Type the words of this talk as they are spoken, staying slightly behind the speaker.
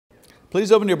Please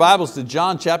open your Bibles to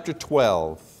John chapter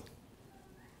 12,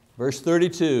 verse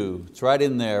 32. It's right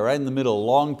in there, right in the middle,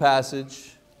 long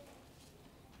passage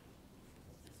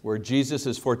where Jesus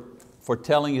is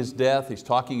foretelling His death. He's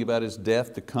talking about His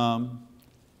death to come.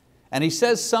 And He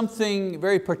says something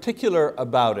very particular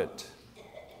about it,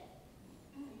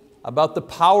 about the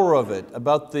power of it,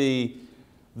 about the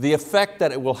effect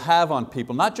that it will have on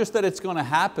people. Not just that it's going to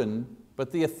happen,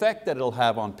 but the effect that it'll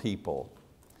have on people.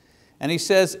 And He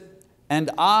says, "And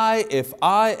I, if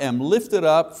I am lifted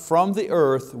up from the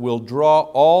earth, will draw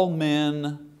all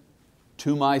men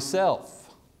to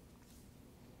myself."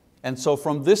 And so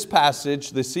from this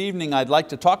passage this evening, I'd like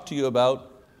to talk to you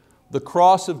about the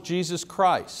cross of Jesus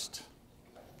Christ.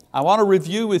 I want to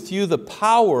review with you the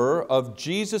power of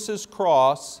Jesus'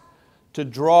 cross to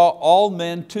draw all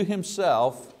men to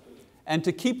Himself and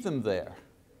to keep them there.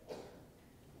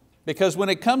 Because when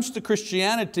it comes to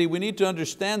Christianity, we need to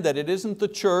understand that it isn't the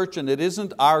church and it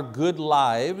isn't our good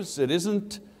lives, it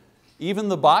isn't even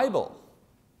the Bible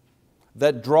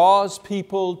that draws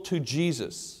people to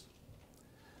Jesus.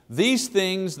 These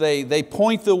things, they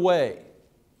point the way,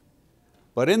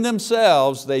 but in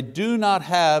themselves they do not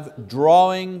have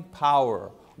drawing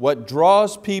power. What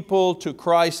draws people to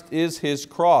Christ is His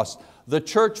cross. The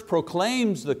church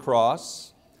proclaims the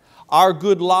cross, our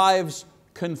good lives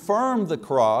confirm the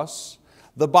cross,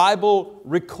 the Bible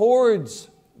records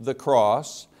the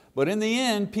cross, but in the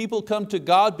end, people come to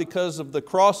God because of the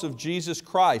cross of Jesus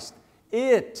Christ.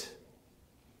 It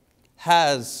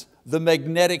has the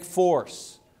magnetic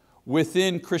force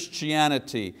within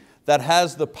Christianity that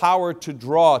has the power to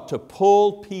draw, to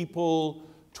pull people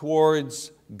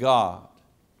towards God.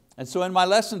 And so in my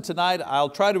lesson tonight, I'll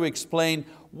try to explain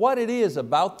what it is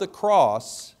about the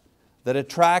cross that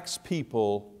attracts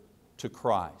people to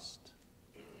Christ.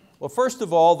 Well, first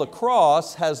of all, the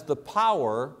cross has the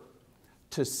power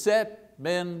to set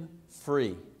men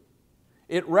free.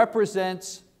 It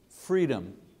represents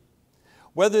freedom.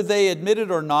 Whether they admit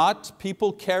it or not,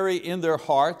 people carry in their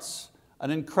hearts an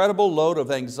incredible load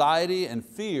of anxiety and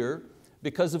fear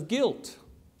because of guilt.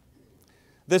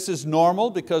 This is normal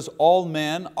because all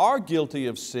men are guilty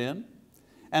of sin,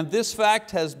 and this fact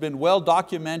has been well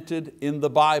documented in the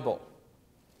Bible.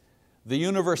 The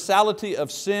universality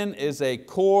of sin is a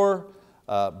core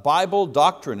Bible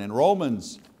doctrine in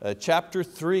Romans chapter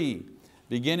 3,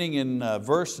 beginning in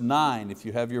verse 9. If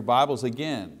you have your Bibles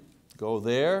again, go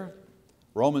there.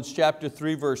 Romans chapter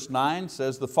 3 verse 9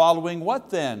 says the following, "What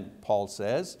then," Paul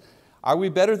says, "are we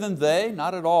better than they?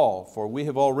 Not at all, for we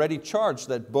have already charged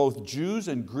that both Jews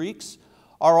and Greeks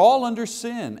are all under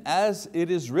sin. As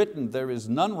it is written, there is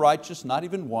none righteous, not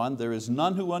even one. There is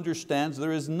none who understands.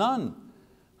 There is none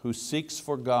who seeks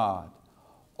for God.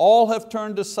 All have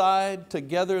turned aside,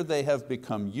 together they have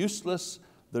become useless.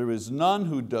 There is none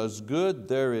who does good,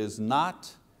 there is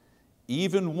not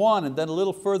even one." And then a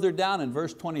little further down in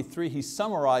verse 23, he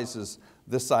summarizes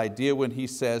this idea when he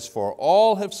says, "For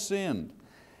all have sinned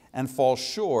and fall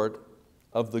short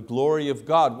of the glory of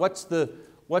God." What's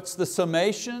the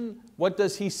summation? What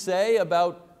does he say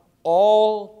about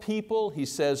all people? He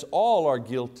says all are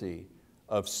guilty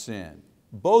of sin.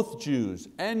 Both Jews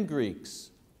and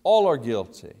Greeks, all are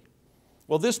guilty.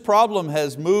 Well, this problem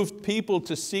has moved people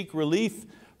to seek relief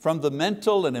from the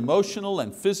mental and emotional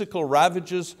and physical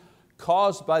ravages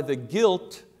caused by the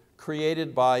guilt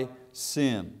created by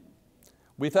sin.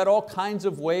 We've had all kinds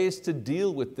of ways to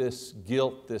deal with this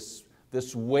guilt,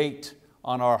 this weight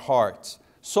on our hearts.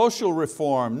 Social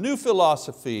reform, new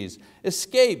philosophies,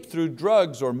 escape through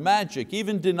drugs or magic,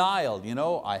 even denial.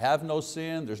 I have no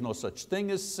sin, there's no such thing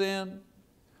as sin.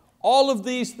 All of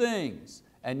these things,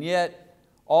 and yet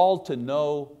all to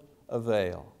no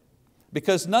avail.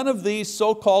 Because none of these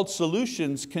so-called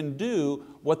solutions can do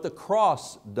what the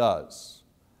cross does.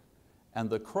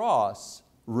 And the cross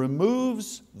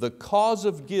removes the cause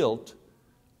of guilt,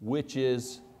 which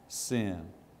is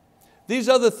sin. These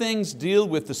other things deal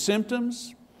with the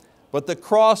symptoms, but the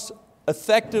cross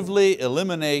effectively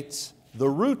eliminates the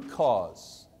root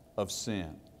cause of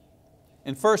sin.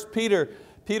 In 1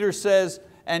 Peter says,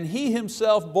 "And He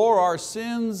Himself bore our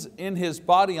sins in His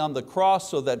body on the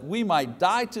cross so that we might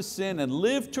die to sin and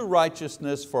live to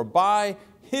righteousness, for by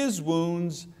His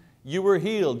wounds you were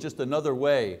healed." Just another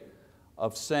way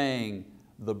of saying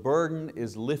the burden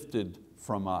is lifted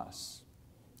from us.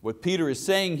 What Peter is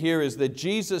saying here is that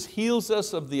Jesus heals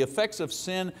us of the effects of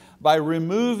sin by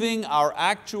removing our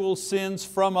actual sins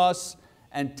from us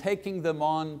and taking them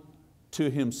on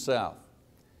to Himself.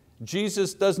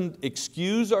 Jesus doesn't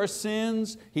excuse our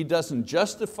sins, He doesn't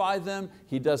justify them,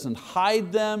 He doesn't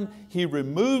hide them, He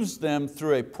removes them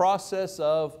through a process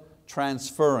of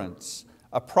transference,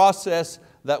 a process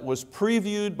that was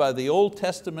previewed by the Old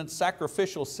Testament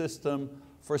sacrificial system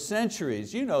for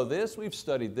centuries. You know this, we've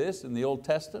studied this in the Old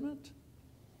Testament.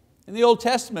 In the Old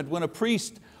Testament, when a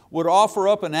priest would offer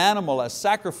up an animal as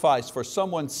sacrifice for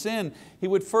someone's sin, he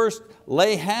would first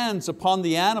lay hands upon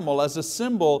the animal as a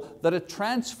symbol that a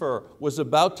transfer was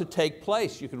about to take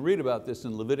place. You can read about this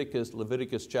in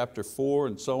Leviticus chapter 4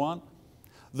 and so on.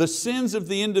 The sins of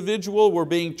the individual were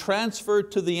being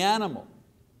transferred to the animal,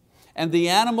 and the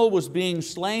animal was being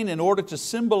slain in order to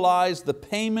symbolize the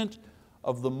payment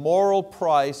of the moral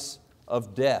price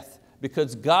of death.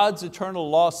 Because God's eternal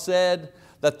law said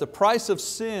that the price of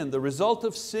sin, the result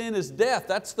of sin is death.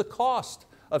 That's the cost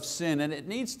of sin, and it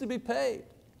needs to be paid.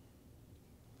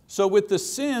 So with the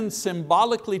sin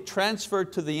symbolically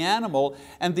transferred to the animal,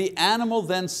 and the animal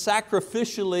then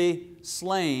sacrificially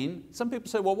slain, some people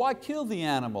say, well, why kill the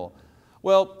animal?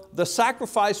 Well, the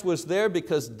sacrifice was there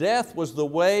because death was the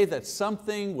way that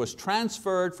something was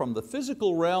transferred from the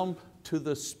physical realm to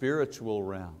the spiritual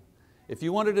realm. If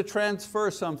you wanted to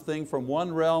transfer something from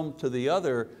one realm to the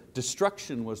other,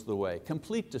 destruction was the way,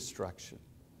 complete destruction.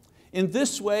 In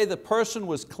this way, the person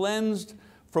was cleansed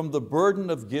from the burden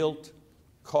of guilt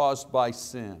caused by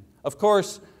sin. Of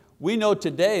course, we know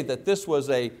today that this was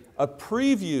a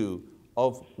preview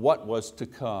of what was to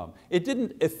come. It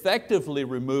didn't effectively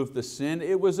remove the sin,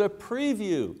 it was a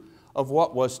preview of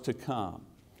what was to come.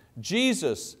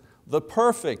 Jesus, the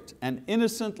perfect and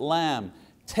innocent Lamb,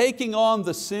 taking on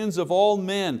the sins of all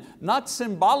men, not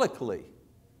symbolically,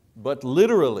 but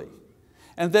literally,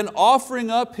 and then offering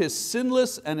up His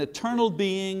sinless and eternal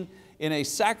being in a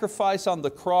sacrifice on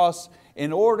the cross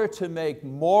in order to make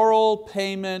moral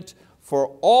payment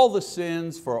for all the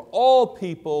sins, for all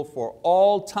people, for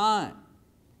all time.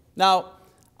 Now,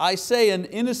 I say an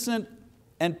innocent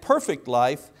and perfect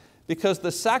life because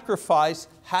the sacrifice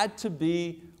had to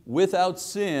be without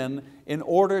sin in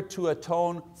order to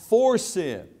atone for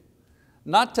sin.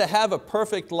 Not to have a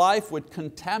perfect life would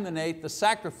contaminate the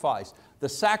sacrifice. The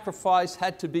sacrifice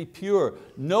had to be pure,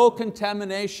 no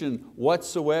contamination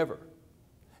whatsoever.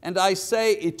 And I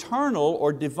say eternal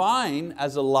or divine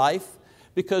as a life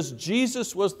because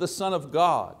Jesus was the Son of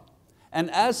God. And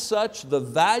as such, the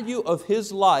value of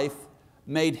His life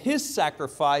made His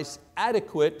sacrifice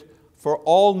adequate for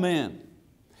all men.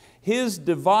 His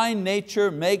divine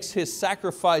nature makes His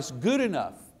sacrifice good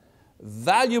enough,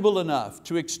 valuable enough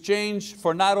to exchange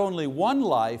for not only one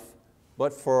life,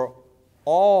 but for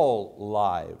all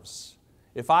lives.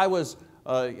 If I was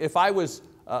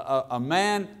a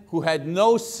man who had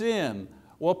no sin,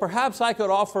 well, perhaps I could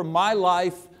offer my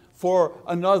life for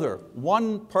another,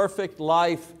 one perfect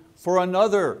life for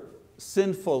another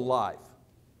sinful life.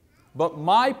 But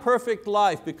my perfect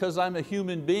life, because I'm a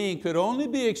human being, could only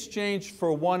be exchanged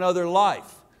for one other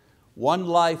life. One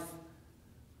life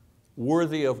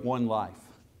worthy of one life.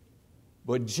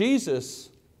 But Jesus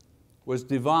was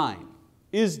divine,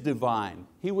 is divine.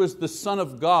 He was the Son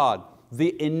of God.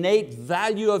 The innate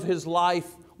value of His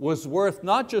life was worth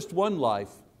not just one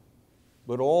life,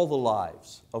 but all the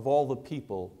lives of all the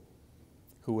people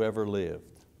who ever lived.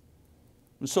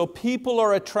 And so people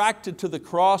are attracted to the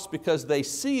cross because they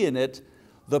see in it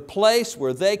the place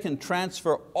where they can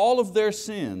transfer all of their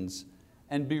sins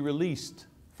and be released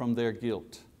from their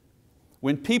guilt.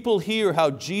 When people hear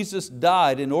how Jesus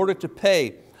died in order to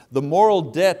pay the moral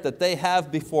debt that they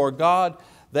have before God,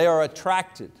 they are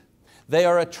attracted. They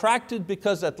are attracted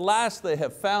because at last they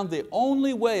have found the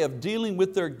only way of dealing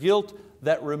with their guilt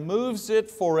that removes it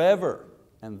forever,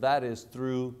 and that is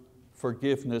through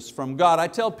forgiveness from God. I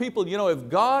tell people, if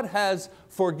God has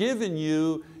forgiven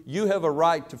you, you have a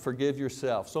right to forgive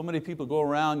yourself. So many people go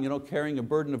around carrying a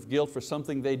burden of guilt for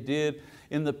something they did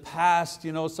in the past,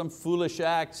 some foolish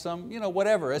act, some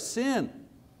whatever, a sin.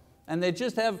 And they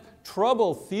just have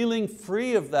trouble feeling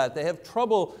free of that. They have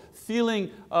trouble feeling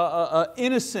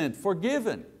innocent,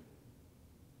 forgiven.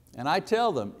 And I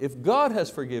tell them, if God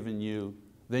has forgiven you,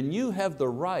 then you have the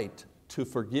right to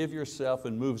forgive yourself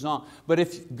and moves on. But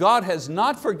if God has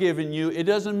not forgiven you, it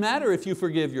doesn't matter if you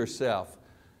forgive yourself.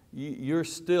 You're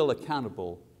still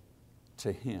accountable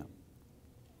to Him.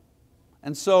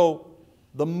 And so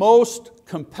the most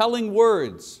compelling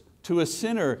words to a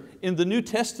sinner in the New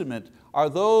Testament are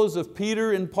those of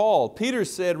Peter and Paul. Peter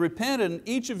said, "Repent and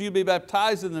each of you be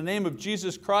baptized in the name of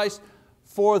Jesus Christ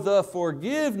for the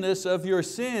forgiveness of your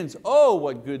sins." Oh,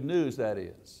 what good news that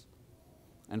is.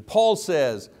 And Paul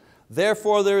says,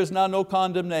 "Therefore there is now no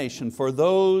condemnation for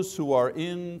those who are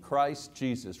in Christ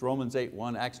Jesus." Romans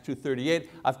 8:1, Acts 2:38.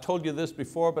 I've told you this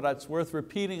before, but it's worth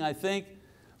repeating, I think.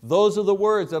 Those are the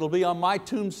words that will be on my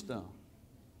tombstone.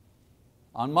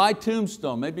 on my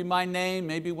tombstone, maybe my name,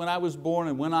 maybe when I was born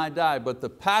and when I die, but the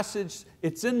passage,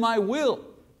 it's in my will.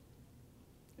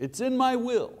 It's in my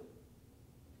will.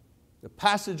 The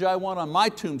passage I want on my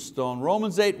tombstone,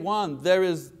 Romans 8:1, there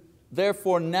is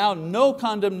therefore now no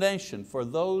condemnation for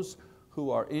those who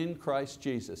are in Christ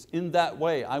Jesus. In that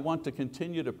way, I want to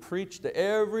continue to preach to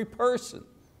every person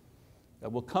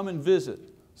that will come and visit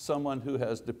someone who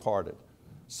has departed,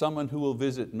 someone who will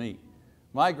visit me,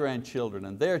 my grandchildren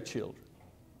and their children.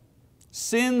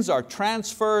 Sins are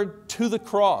transferred to the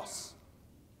cross.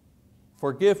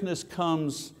 Forgiveness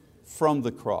comes from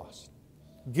the cross.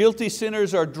 Guilty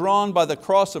sinners are drawn by the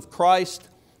cross of Christ.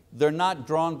 They're not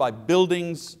drawn by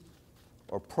buildings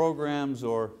or programs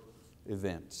or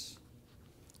events.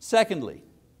 Secondly,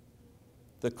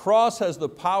 the cross has the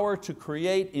power to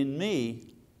create in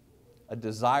me a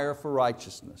desire for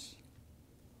righteousness.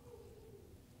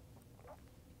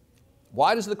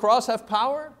 Why does the cross have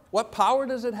power? What power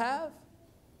does it have?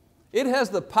 It has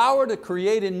the power to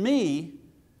create in me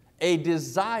a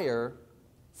desire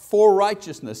for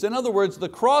righteousness. In other words, the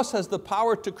cross has the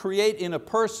power to create in a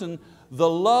person the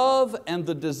love and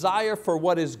the desire for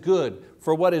what is good,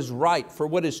 for what is right, for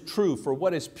what is true, for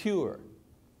what is pure.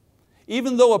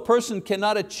 Even though a person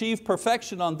cannot achieve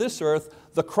perfection on this earth,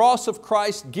 the cross of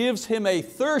Christ gives him a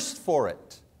thirst for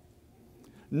it.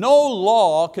 No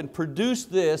law can produce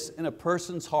this in a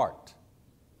person's heart.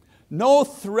 No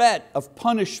threat of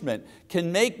punishment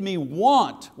can make me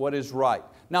want what is right.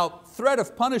 Now, threat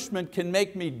of punishment can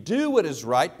make me do what is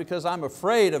right because I'm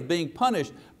afraid of being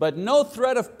punished, but no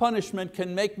threat of punishment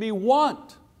can make me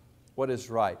want what is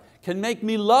right, can make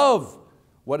me love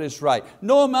what is right.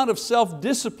 No amount of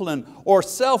self-discipline or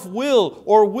self-will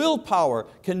or willpower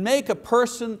can make a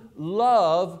person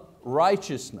love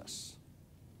righteousness.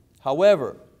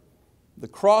 However, the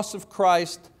cross of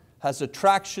Christ has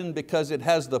attraction because it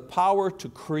has the power to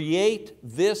create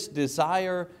this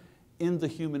desire in the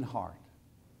human heart.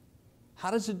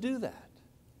 How does it do that?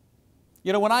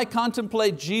 You know, when I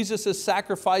contemplate Jesus'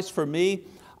 sacrifice for me,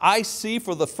 I see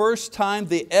for the first time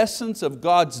the essence of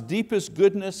God's deepest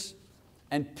goodness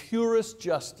and purest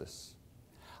justice.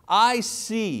 I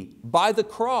see by the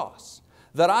cross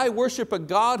that I worship a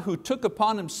God who took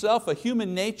upon Himself a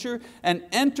human nature and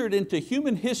entered into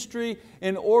human history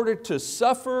in order to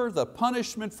suffer the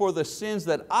punishment for the sins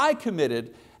that I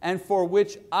committed and for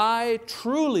which I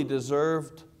truly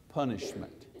deserved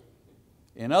punishment.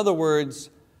 In other words,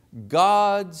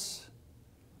 God's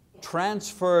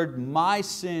transferred my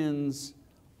sins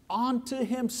onto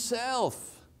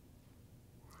Himself.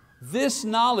 This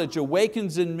knowledge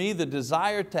awakens in me the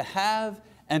desire to have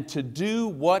and to do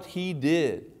what He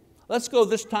did. Let's go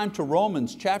this time to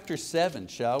Romans chapter 7,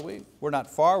 shall we? We're not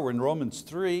far, we're in Romans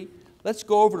 3. Let's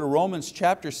go over to Romans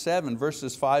chapter 7,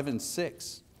 verses 5 and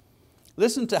 6.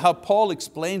 Listen to how Paul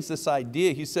explains this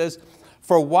idea. He says,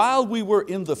 "For while we were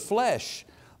in the flesh,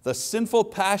 the sinful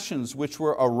passions which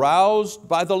were aroused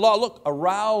by the law," look,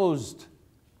 aroused,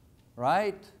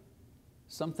 right?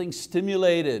 Something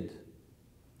stimulated.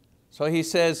 So he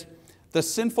says, the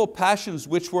sinful passions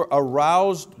which were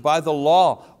aroused by the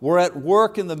law were at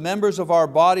work in the members of our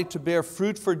body to bear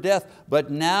fruit for death.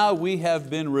 But now we have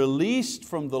been released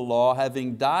from the law,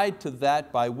 having died to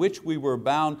that by which we were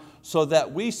bound, so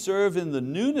that we serve in the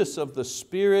newness of the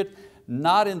Spirit,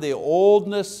 not in the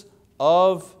oldness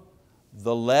of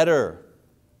the letter.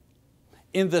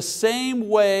 In the same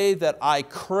way that I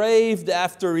craved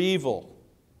after evil.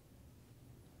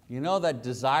 You know that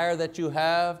desire that you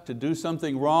have to do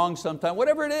something wrong sometime,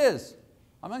 whatever it is.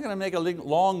 I'm not going to make a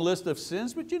long list of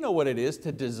sins, but you know what it is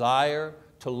to desire,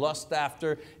 to lust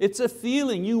after. It's a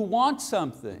feeling, you want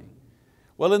something.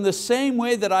 Well, in the same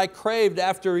way that I craved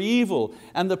after evil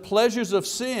and the pleasures of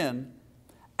sin,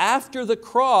 after the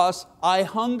cross, I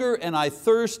hunger and I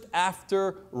thirst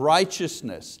after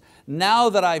righteousness, now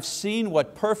that I've seen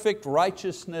what perfect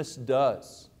righteousness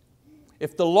does.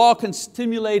 If the law can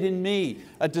stimulate in me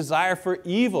a desire for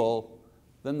evil,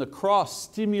 then the cross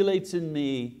stimulates in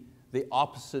me the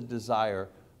opposite desire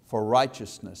for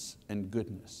righteousness and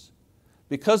goodness.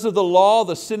 Because of the law,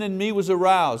 the sin in me was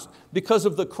aroused. Because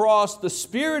of the cross, the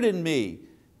Spirit in me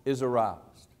is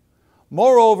aroused.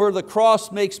 Moreover, the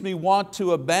cross makes me want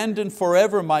to abandon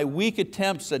forever my weak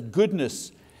attempts at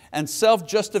goodness and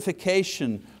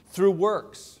self-justification through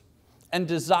works, and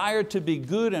desire to be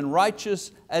good and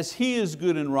righteous as He is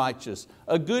good and righteous,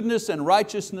 a goodness and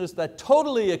righteousness that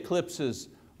totally eclipses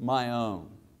my own.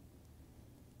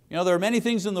 You know, there are many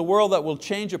things in the world that will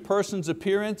change a person's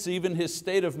appearance, even his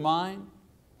state of mind,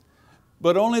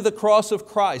 but only the cross of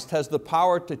Christ has the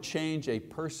power to change a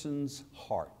person's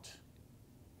heart.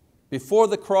 Before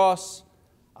the cross,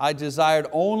 I desired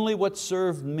only what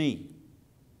served me.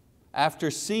 After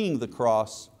seeing the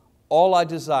cross, all I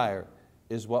desire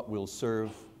is what will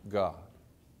serve God.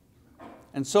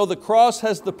 And so the cross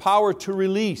has the power to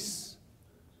release.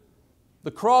 The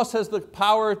cross has the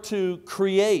power to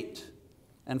create.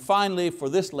 And finally, for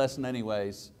this lesson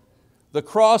anyways, the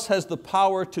cross has the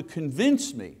power to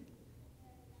convince me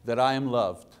that I am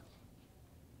loved.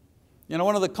 You know,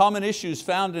 one of the common issues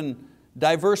found in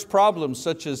diverse problems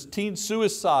such as teen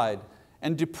suicide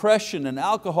and depression and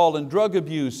alcohol and drug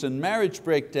abuse and marriage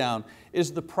breakdown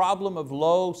is the problem of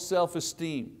low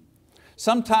self-esteem.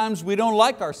 Sometimes we don't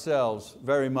like ourselves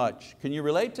very much. Can you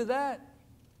relate to that?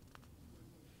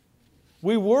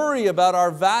 We worry about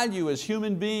our value as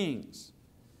human beings,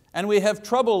 and we have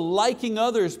trouble liking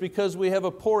others because we have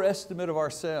a poor estimate of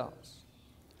ourselves.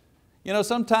 You know,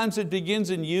 sometimes it begins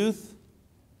in youth,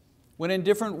 when in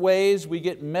different ways we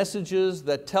get messages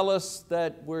that tell us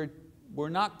that we're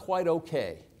not quite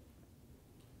okay.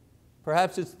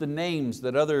 Perhaps it's the names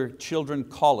that other children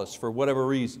call us for whatever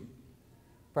reason.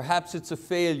 Perhaps it's a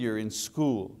failure in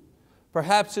school.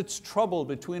 Perhaps it's trouble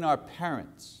between our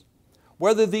parents.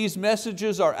 Whether these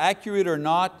messages are accurate or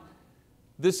not,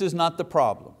 this is not the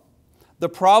problem. The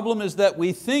problem is that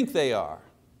we think they are,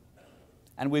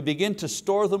 and we begin to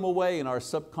store them away in our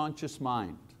subconscious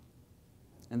mind.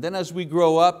 And then as we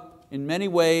grow up, in many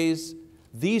ways,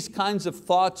 these kinds of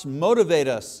thoughts motivate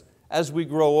us as we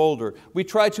grow older. We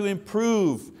try to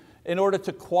improve in order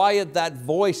to quiet that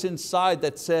voice inside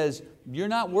that says, you're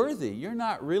not worthy, you're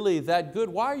not really that good.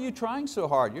 Why are you trying so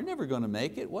hard? You're never going to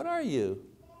make it. What are you?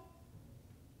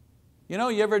 You know,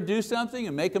 you ever do something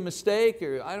and make a mistake,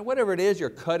 or whatever it is, you're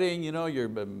cutting,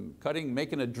 you're cutting,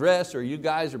 making a dress, or you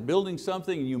guys are building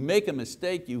something and you make a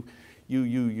mistake, you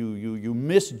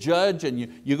misjudge, and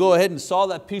you go ahead and saw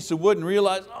that piece of wood and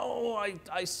realize, oh,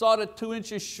 I sawed it 2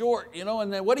 inches short,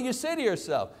 and then what do you say to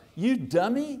yourself? You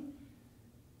dummy?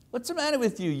 What's the matter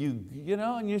with you?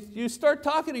 And you start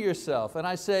talking to yourself, and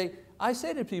I say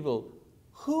to people,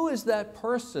 who is that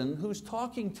person who's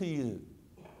talking to you?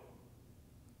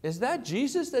 Is that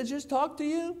Jesus that just talked to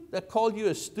you, that called you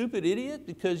a stupid idiot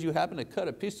because you happen to cut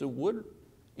a piece of wood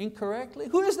incorrectly?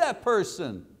 Who is that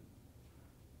person?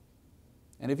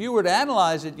 And if you were to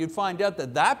analyze it, you'd find out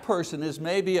that that person is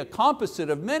maybe a composite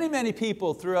of many, many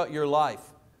people throughout your life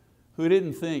who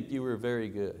didn't think you were very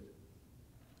good,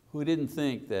 who didn't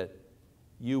think that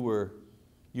you were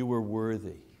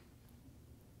worthy.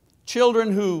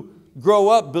 Children who grow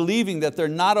up believing that they're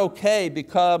not okay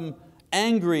become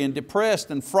angry and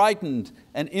depressed and frightened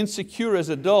and insecure as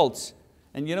adults.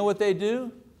 And you know what they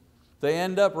do? They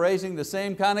end up raising the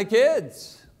same kind of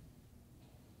kids.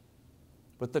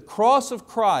 But the cross of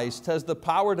Christ has the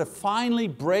power to finally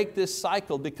break this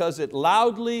cycle, because it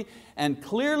loudly and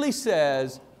clearly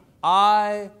says,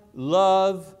 I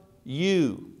love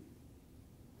you.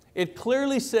 It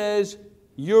clearly says,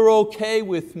 you're okay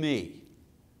with me.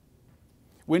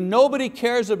 When nobody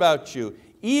cares about you,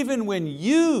 even when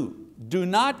you do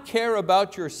not care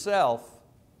about yourself,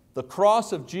 the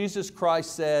cross of Jesus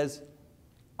Christ says,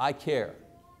 I care.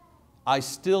 I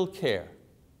still care.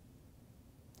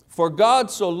 For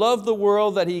God so loved the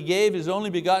world that He gave His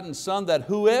only begotten Son, that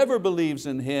whoever believes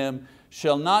in Him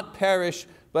shall not perish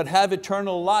but have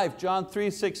eternal life. John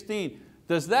 3:16.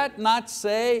 Does that not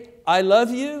say, I love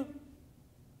you?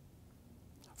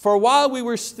 For while we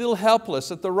were still helpless,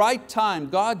 at the right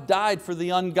time, God died for the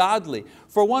ungodly.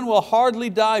 For one will hardly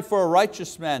die for a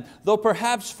righteous man, though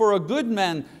perhaps for a good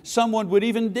man someone would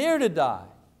even dare to die.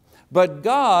 But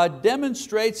God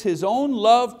demonstrates His own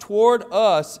love toward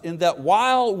us in that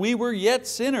while we were yet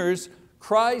sinners,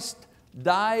 Christ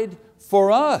died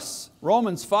for us.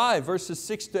 Romans 5, verses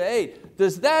 6 to 8.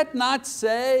 Does that not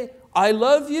say, I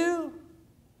love you?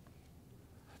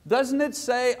 Doesn't it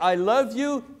say, I love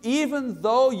you even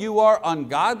though you are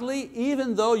ungodly,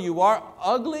 even though you are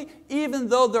ugly, even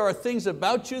though there are things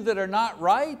about you that are not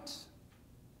right?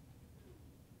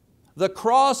 The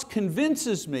cross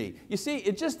convinces me. You see,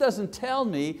 it just doesn't tell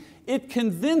me, it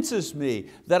convinces me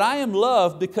that I am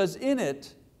loved, because in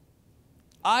it,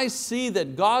 I see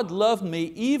that God loved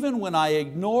me even when I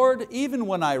ignored, even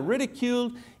when I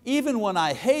ridiculed, even when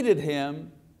I hated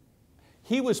Him.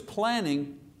 He was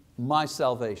planning my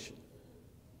salvation.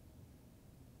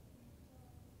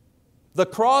 The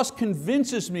cross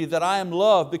convinces me that I am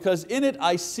loved, because in it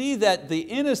I see that the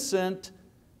innocent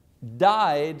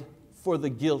died for the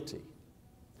guilty.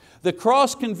 The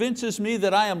cross convinces me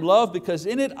that I am loved, because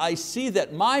in it I see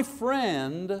that my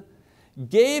friend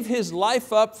gave his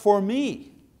life up for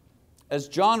me. As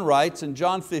John writes in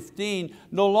John 15,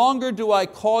 "No longer do I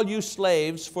call you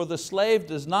slaves, for the slave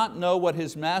does not know what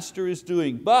his master is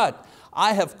doing, but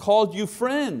I have called you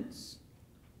friends.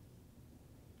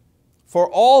 For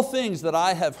all things that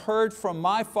I have heard from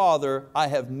my Father, I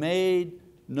have made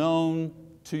known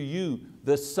to you."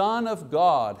 The Son of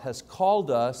God has called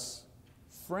us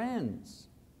friends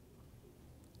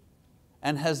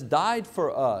and has died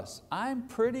for us. I'm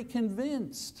pretty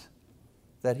convinced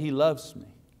that He loves me.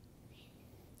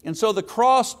 And so the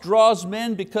cross draws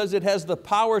men because it has the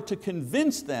power to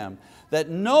convince them that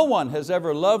no one has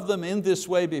ever loved them in this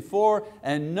way before,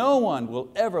 and no one will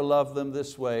ever love them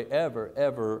this way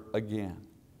ever again.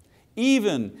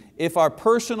 Even if our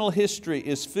personal history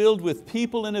is filled with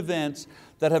people and events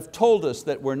that have told us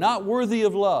that we're not worthy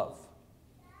of love,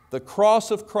 the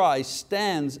cross of Christ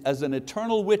stands as an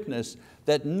eternal witness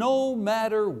that no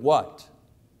matter what,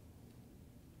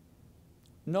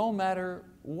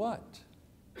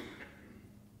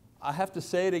 I have to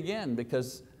say it again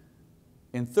because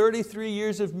in 33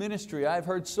 years of ministry, I've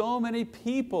heard so many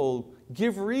people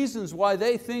give reasons why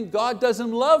they think God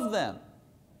doesn't love them.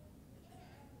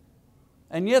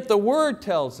 And yet the Word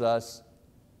tells us,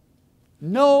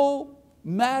 no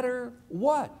matter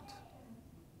what,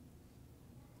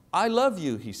 I love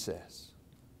you, He says.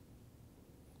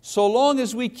 So long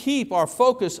as we keep our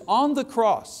focus on the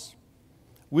cross,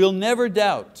 we'll never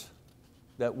doubt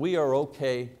that we are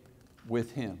okay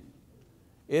with Him.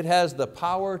 It has the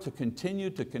power to continue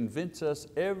to convince us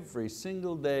every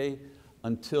single day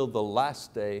until the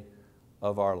last day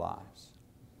of our lives.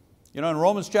 You know, in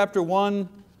Romans chapter 1,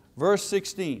 verse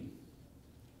 16,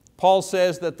 Paul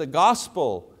says that the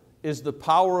gospel is the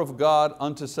power of God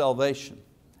unto salvation.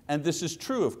 And this is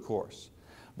true, of course.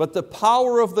 But the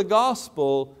power of the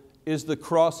gospel is the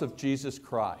cross of Jesus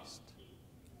Christ.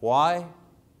 Why?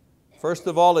 First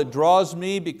of all, it draws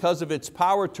me because of its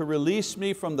power to release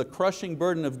me from the crushing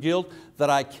burden of guilt that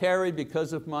I carry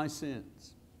because of my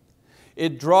sins.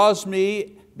 It draws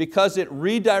me because it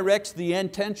redirects the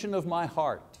intention of my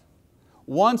heart.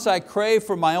 Once I crave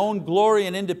for my own glory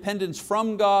and independence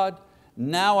from God,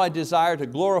 now I desire to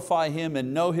glorify Him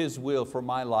and know His will for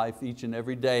my life each and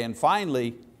every day. And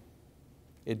finally,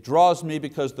 it draws me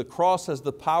because the cross has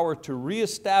the power to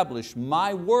reestablish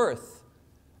my worth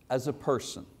as a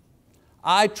person.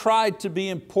 I tried to be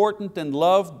important and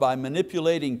loved by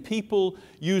manipulating people,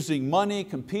 using money,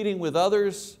 competing with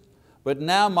others, but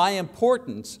now my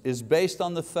importance is based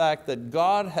on the fact that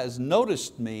God has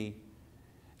noticed me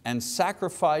and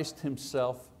sacrificed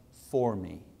Himself for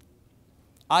me.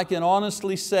 I can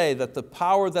honestly say that the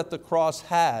power that the cross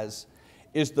has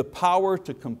is the power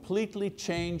to completely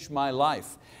change my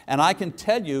life. And I can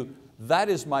tell you that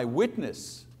is my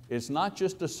witness. It's not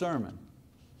just a sermon,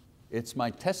 it's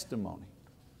my testimony.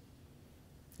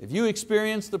 If you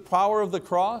experience the power of the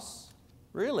cross,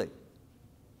 really,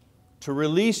 to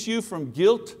release you from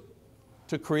guilt,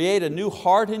 to create a new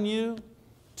heart in you,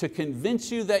 to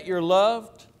convince you that you're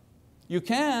loved, you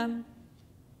can.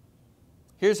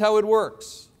 Here's how it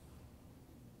works.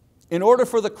 In order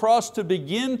for the cross to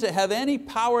begin to have any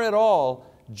power at all,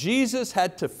 Jesus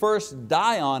had to first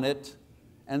die on it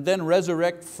and then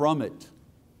resurrect from it.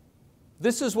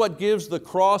 This is what gives the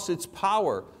cross its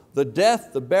power: the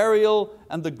death, the burial,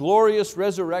 and the glorious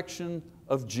resurrection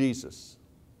of Jesus.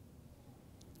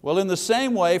 Well, in the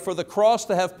same way, for the cross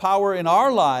to have power in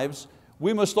our lives,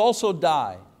 we must also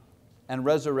die and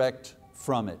resurrect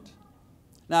from it.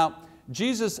 Now,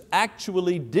 Jesus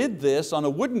actually did this on a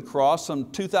wooden cross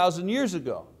some 2,000 years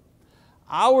ago.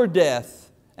 Our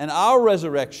death and our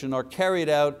resurrection are carried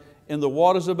out in the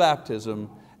waters of baptism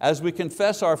as we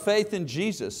confess our faith in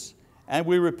Jesus and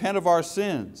we repent of our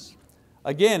sins.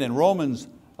 Again, in Romans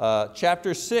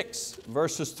chapter 6,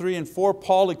 verses 3 and 4,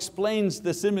 Paul explains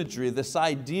this imagery, this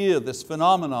idea, this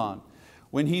phenomenon,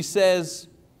 when he says,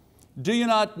 "Do you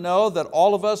not know that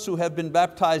all of us who have been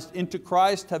baptized into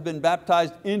Christ have been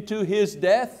baptized into His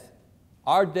death?"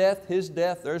 Our death, His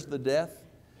death, there's the death.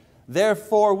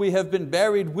 "Therefore we have been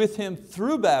buried with Him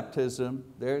through baptism."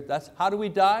 That's how do we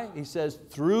die? He says,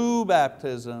 through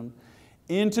baptism,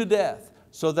 into death,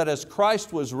 so that as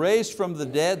Christ was raised from the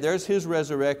dead, there's His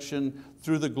resurrection,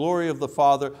 through the glory of the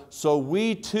Father, so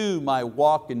we too might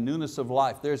walk in newness of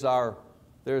life. There's our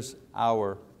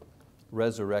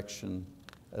resurrection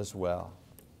as well.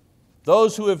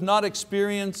 Those who have not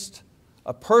experienced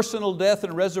a personal death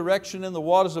and resurrection in the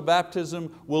waters of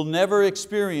baptism will never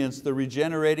experience the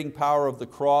regenerating power of the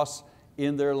cross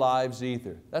in their lives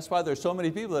either. That's why there's so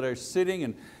many people that are sitting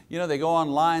and they go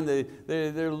online,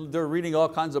 they're reading all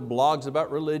kinds of blogs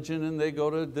about religion, and they go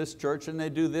to this church and they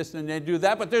do this and they do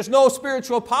that, but there's no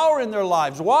spiritual power in their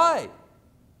lives. Why?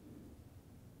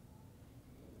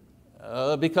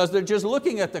 because they're just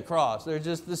looking at the cross. They're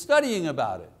just studying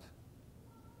about it.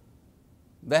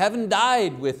 They haven't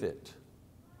died with it.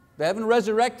 They haven't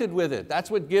resurrected with it.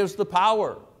 That's what gives the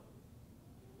power.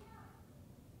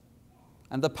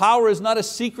 And the power is not a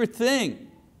secret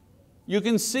thing. You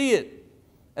can see it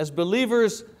as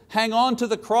believers hang on to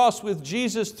the cross with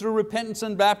Jesus through repentance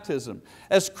and baptism.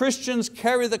 As Christians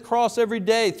carry the cross every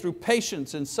day through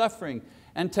patience and suffering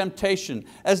and temptation.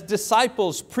 As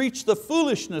disciples preach the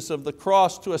foolishness of the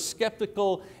cross to a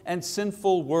skeptical and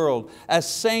sinful world. As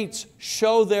saints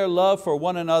show their love for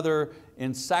one another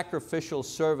in sacrificial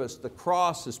service. The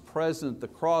cross is present, the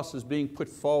cross is being put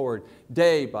forward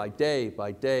day by day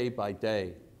by day by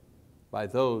day by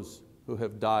those who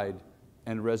have died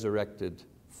and resurrected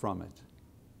from it.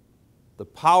 The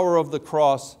power of the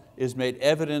cross is made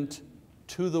evident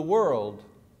to the world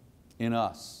in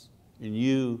us, in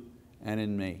you and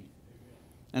in me.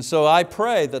 And so I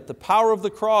pray that the power of the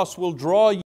cross will draw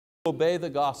you to obey the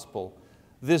gospel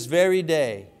this very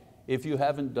day if you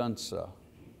haven't done so.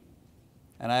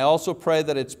 And I also pray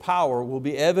that its power will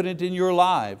be evident in your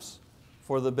lives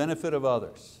for the benefit of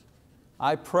others.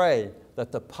 I pray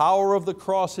that the power of the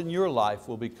cross in your life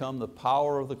will become the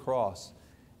power of the cross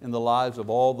in the lives of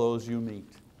all those you meet.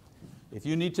 If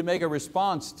you need to make a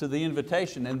response to the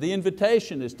invitation, and the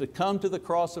invitation is to come to the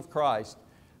cross of Christ,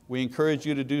 we encourage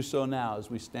you to do so now as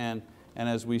we stand and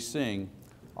as we sing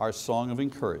our song of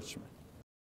encouragement.